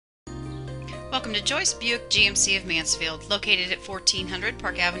Welcome to Joyce Buick GMC of Mansfield, located at 1400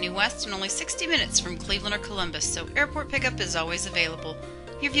 Park Avenue West and only 60 minutes from Cleveland or Columbus, so airport pickup is always available.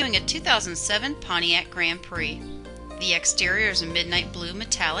 You're viewing a 2007 Pontiac Grand Prix. The exterior is a midnight blue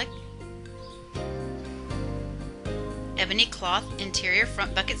metallic, ebony cloth interior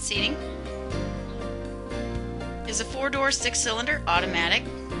front bucket seating, is a 4-door 6-cylinder automatic,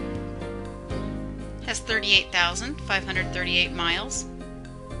 has 38,538 miles,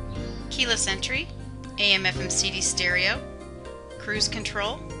 keyless entry, AM/FM CD stereo, cruise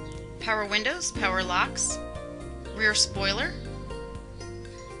control, power windows, power locks, rear spoiler,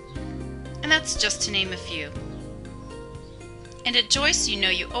 and that's just to name a few. And at Joyce, you know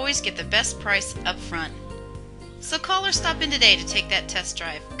you always get the best price up front. So call or stop in today to take that test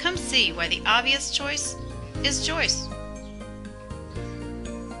drive. Come see why the obvious choice is Joyce.